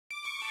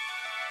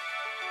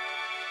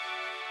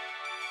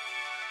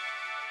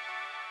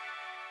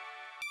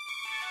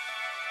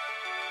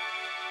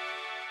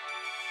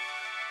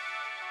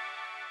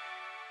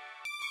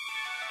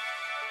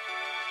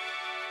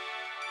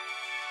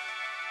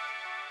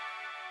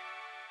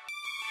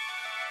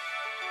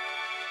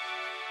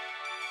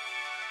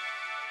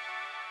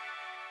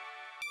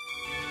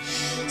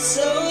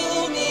So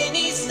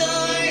many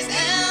stars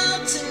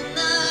out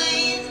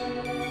tonight.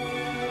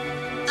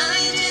 I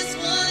just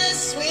wanna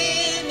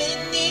swim in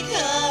the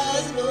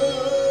cosmos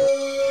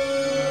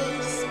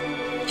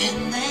and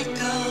let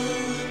go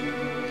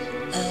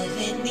of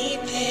any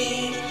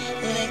pain,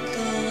 let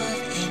go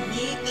of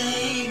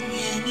anything,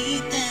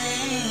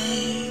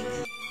 anything.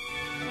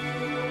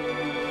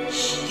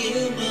 You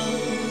know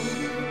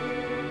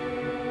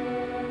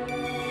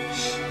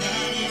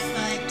that if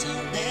I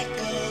don't let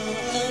go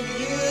of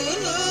you,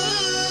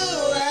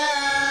 I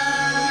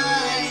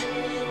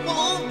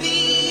won't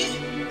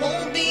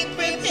be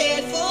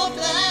prepared for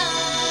life.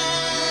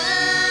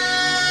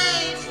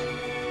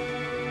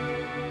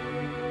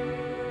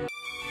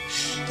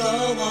 Go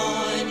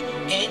on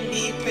and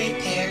be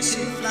prepared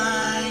to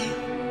fly.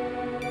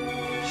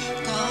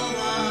 Go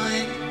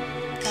on,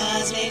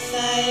 cosmic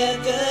fire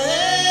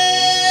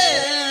burn.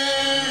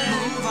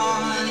 Move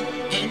on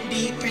and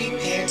be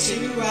prepared to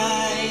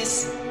rise.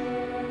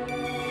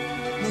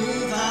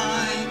 Move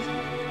on,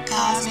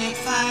 cosmic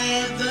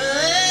fire burn.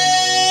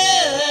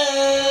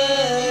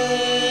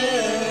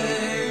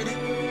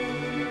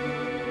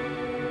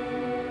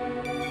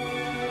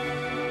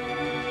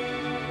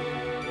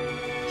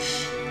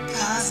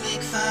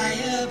 Cosmic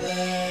fire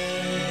burn.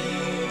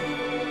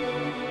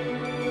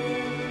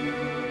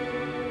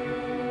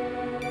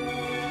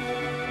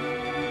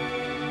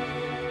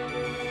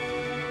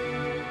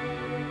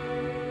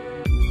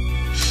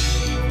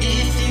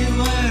 If you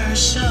were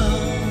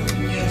shown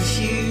your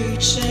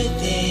future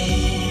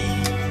then,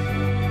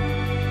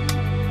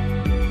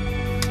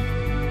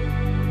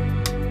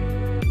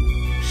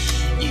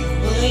 you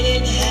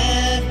wouldn't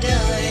have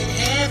done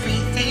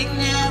everything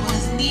that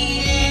was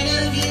needed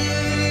of you.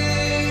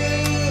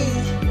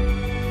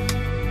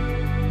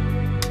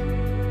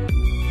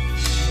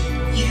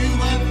 You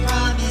were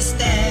promised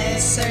that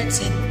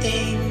certain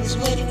things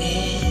would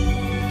end.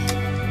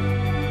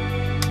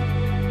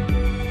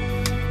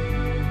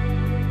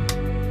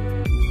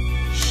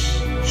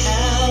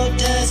 How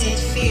does it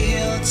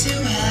feel to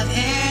have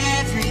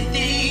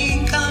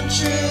everything come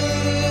true?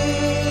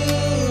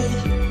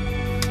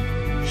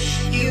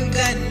 You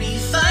got me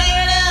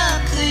fired up,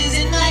 'cause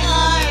in my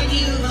heart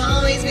you've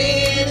always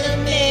been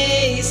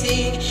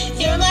amazing.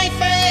 You're my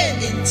friend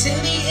until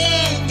the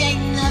end,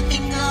 ain't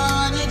nothing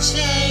gonna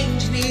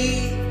change me.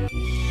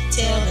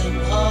 Tell them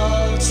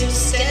all to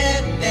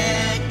step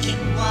back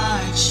and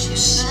watch you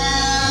shine.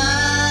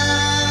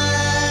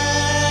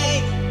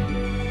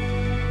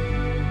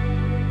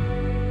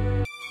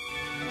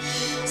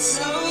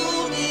 So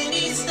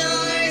many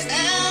stars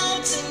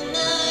out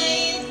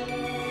tonight.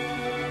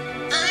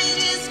 I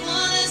just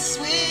wanna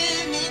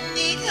swim in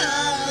the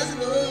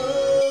cosmos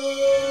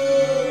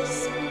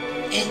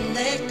and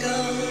let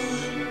go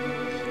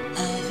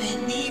of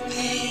any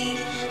pain,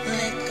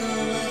 let go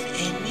of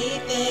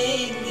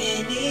anything,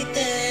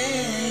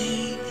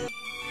 anything.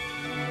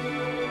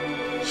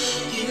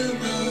 You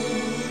know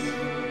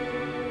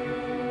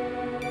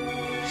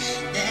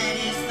that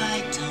if I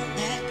don't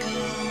let go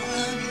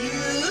of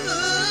you,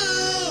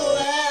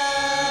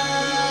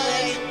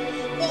 I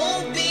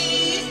won't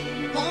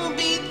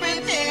be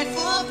prepared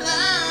for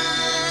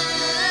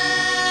life.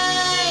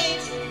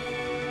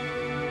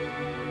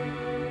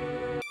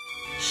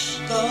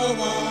 Go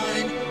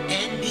on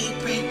and be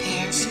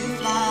prepared to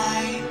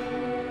fly.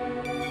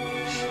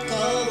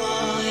 Go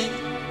on,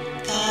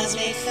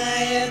 cosmic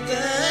fire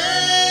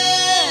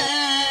burn.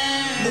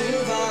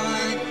 Move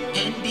on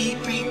and be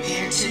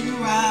prepared to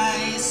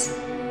rise.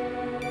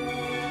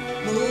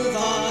 Move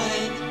on,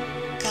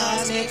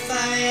 cosmic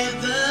fire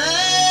burn.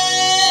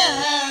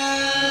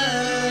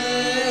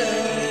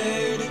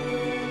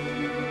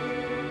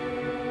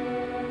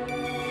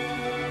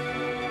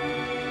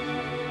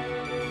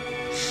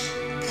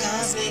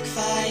 Cosmic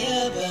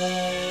fire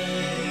burn.